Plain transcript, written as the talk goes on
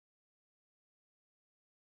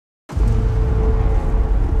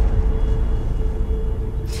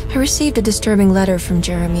I received a disturbing letter from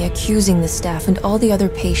Jeremy accusing the staff and all the other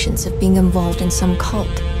patients of being involved in some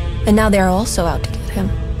cult. And now they are also out to get him.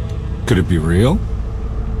 Could it be real?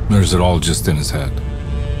 Or is it all just in his head?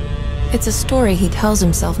 It's a story he tells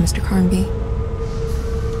himself, Mr. Carnby.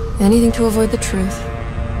 Anything to avoid the truth.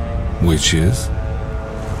 Which is?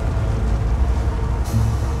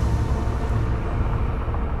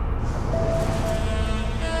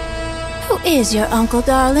 Who is your uncle,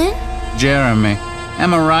 darling? Jeremy.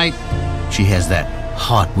 Am I right? She has that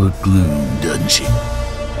heartward gloom, doesn't she?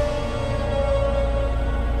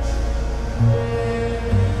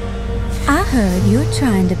 I heard you're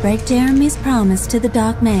trying to break Jeremy's promise to the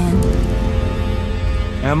Dark Man.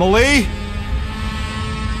 Emily?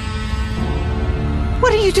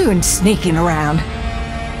 What are you doing sneaking around?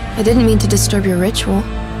 I didn't mean to disturb your ritual.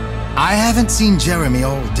 I haven't seen Jeremy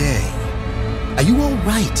all day. Are you all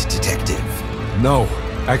right, Detective? No.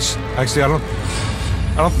 Actually, I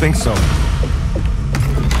don't think so.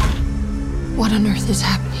 What on earth is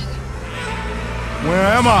happening? Where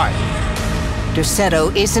am I?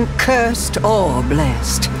 Dusetto isn't cursed or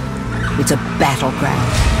blessed. It's a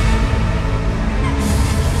battleground.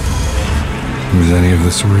 Is any of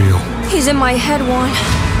this real? He's in my head, Juan.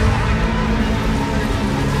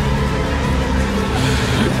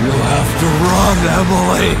 You'll have to run,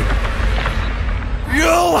 Emily!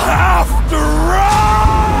 You'll have to run!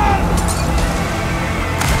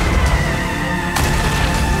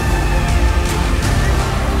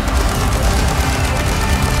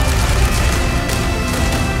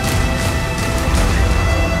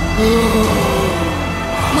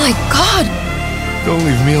 My God! Don't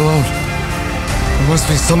leave me alone. There must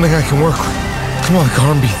be something I can work with. Come on,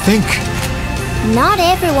 Carnby, think. Not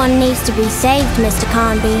everyone needs to be saved, Mr.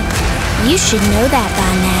 Carnby. You should know that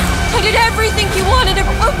by now. I did everything you wanted.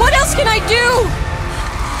 What else can I do?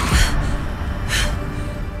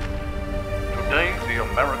 Today, the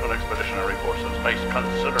American Expeditionary Forces face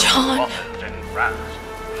considerable John. losses in France.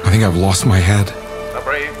 I think I've lost my head. The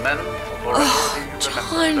brave men who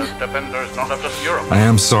John. as defenders not of just Europe, I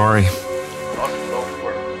am sorry. but the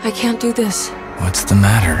world. I can't do this. What's the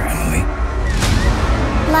matter, Emily?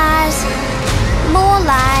 Lies. More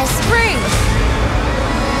lies. Spring!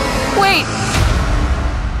 Wait!